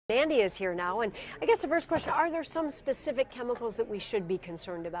Andy is here now, and I guess the first question, are there some specific chemicals that we should be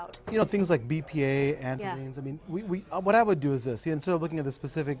concerned about? You know, things like BPA, anthraceins. I mean, what I would do is this. Instead of looking at the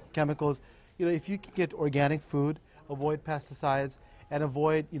specific chemicals, you know, if you can get organic food, avoid pesticides, and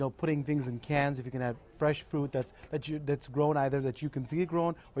avoid, you know, putting things in cans. If you can have fresh fruit that's grown, either that you can see it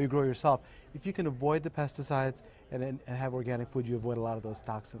grown or you grow yourself. If you can avoid the pesticides and have organic food, you avoid a lot of those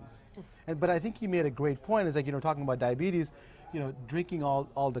toxins. But I think you made a great point. Is like, you know, talking about diabetes, you know, drinking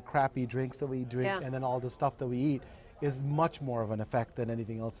all the crappy drinks that we drink and then all the stuff that we eat is much more of an effect than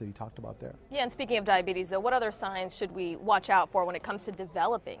anything else that you talked about there. Yeah, and speaking of diabetes, though, what other signs should we watch out for when it comes to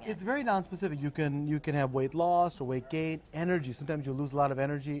developing it? It's very nonspecific. You can have weight loss or weight gain, energy. Sometimes you'll lose a lot of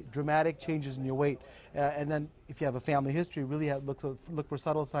energy, dramatic changes in your weight. And then if you have a family history, really look for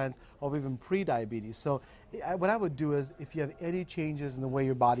subtle signs of even pre-diabetes. So what I would do is, if you have any changes in the way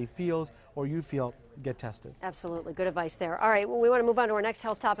your body feels or you feel, get tested. Absolutely. Good advice there. All right, well, we want to move on to our next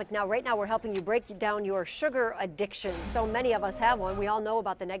health topic now. Right now, we're helping you break down your sugar addiction. So many of us have one. We all know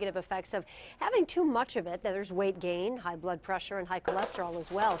about the negative effects of having too much of it. There's weight gain, high blood pressure, and high cholesterol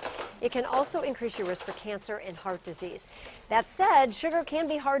as well. It can also increase your risk for cancer and heart disease. That said, sugar can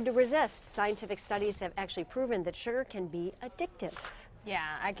be hard to resist. Scientific studies have actually proven that sugar can be addictive.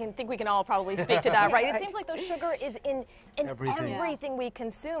 Yeah, I think we can all probably speak to that, right? It seems like the sugar is in everything we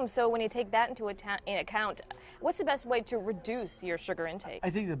consume. So when you take that into account, what's the best way to reduce your sugar intake?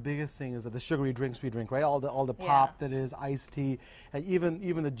 I think the biggest thing is that the sugary drinks we drink, right? All the pop that is, iced tea, and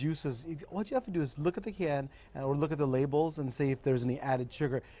even the juices. What you have to do is look at the can or look at the labels and see if there's any added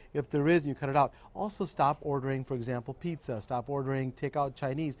sugar. If there is, you cut it out. Also, stop ordering, for example, pizza. Stop ordering takeout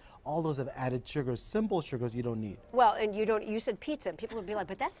Chinese. All those have added sugars, simple sugars you don't need. Well, and you said pizza. People would be like,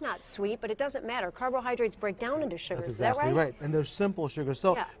 but that's not sweet. But it doesn't matter. Carbohydrates break down into sugars. That's exactly is that right? And they're simple sugars.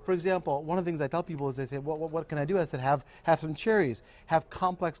 So, for example, one of the things I tell people is, they say, what can I do? I said, have some cherries. Have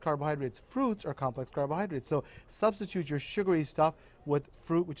complex carbohydrates. Fruits are complex carbohydrates. So substitute your sugary stuff with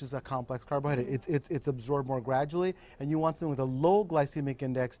fruit, which is a complex carbohydrate. It's absorbed more gradually, and you want something with a low glycemic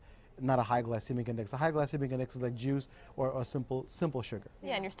index, not a high glycemic index. A high glycemic index is like juice or a simple sugar.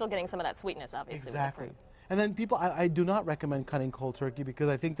 Yeah, and you're still getting some of that sweetness, obviously. Exactly. With the fruit. And then people, I do not recommend cutting cold turkey, because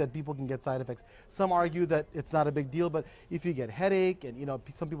I think that people can get side effects. Some argue that it's not a big deal, but if you get headache and, you know,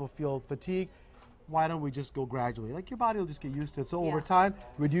 some people feel fatigue, why don't we just go gradually? Like, your body will just get used to it. So over time,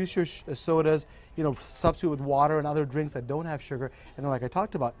 reduce your sodas, you know, substitute with water and other drinks that don't have sugar. And then, like I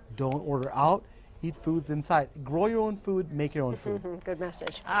talked about, don't order out. Eat foods inside. Grow your own food, make your own food. Good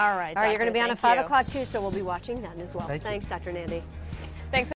message. All right. All right, you're going to be on at 5 o'clock too, so we'll be watching then as well. Thanks, Dr. Nandy.